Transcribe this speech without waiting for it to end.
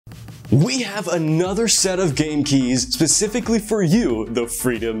We have another set of game keys specifically for you, the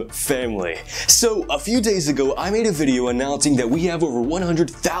Freedom family. So a few days ago, I made a video announcing that we have over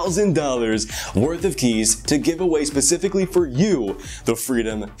 $100,000 worth of keys to give away specifically for you, the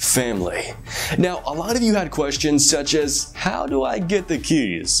Freedom family. Now, a lot of you had questions such as, how do I get the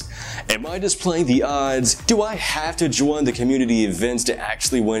keys? Am I just playing the odds? Do I have to join the community events to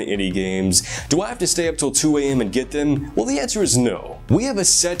actually win any games? Do I have to stay up till 2 a.m. and get them? Well, the answer is no. We have a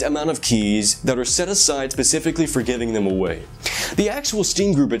set amount of keys that are set aside specifically for giving them away. The actual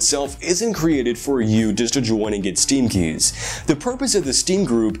Steam group itself isn't created for you just to join and get Steam keys. The purpose of the Steam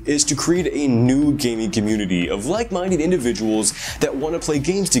group is to create a new gaming community of like-minded individuals that want to play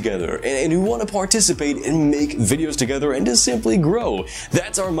games together and who want to participate and make videos together and just simply grow.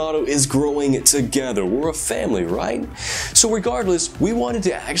 That's our motto, is growing together. We're a family, right? So regardless, we wanted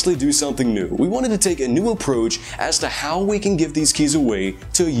to actually do something new. We wanted to take a new approach as to how we can give these keys away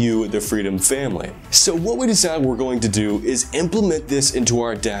to you, the Freedom family. So what we decided we're going to do is implement this into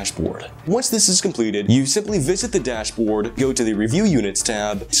our dashboard. Once this is completed, you simply visit the dashboard, go to the Review Units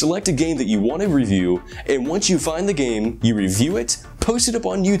tab, select a game that you want to review, and once you find the game, you review it, post it up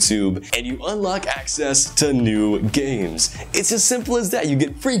on YouTube, and you unlock access to new games. It's as simple as that. You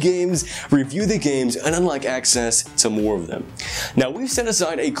get free games, review the games, and unlock access to more of them. Now, we've set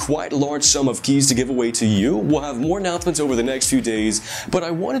aside a quite large sum of keys to give away to you. We'll have more announcements over the next few days, but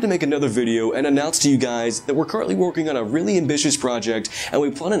I wanted to make another video and announce to you guys that we're currently working on a really ambitious project, and we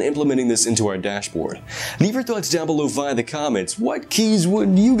plan on implementing this into our dashboard. Leave your thoughts down below via the comments. What keys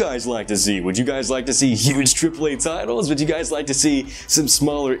would you guys like to see? Would you guys like to see huge AAA titles? Would you guys like to see some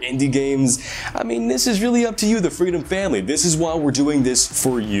smaller indie games? I mean, this is really up to you, the Freedom family. This is why we're doing this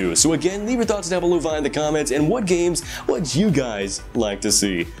for you. So again, leave your thoughts down below via the comments, and what games would you guys like to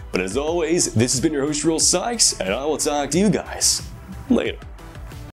see? But as always, this has been your host, Real Sykes, and I will talk to you guys later.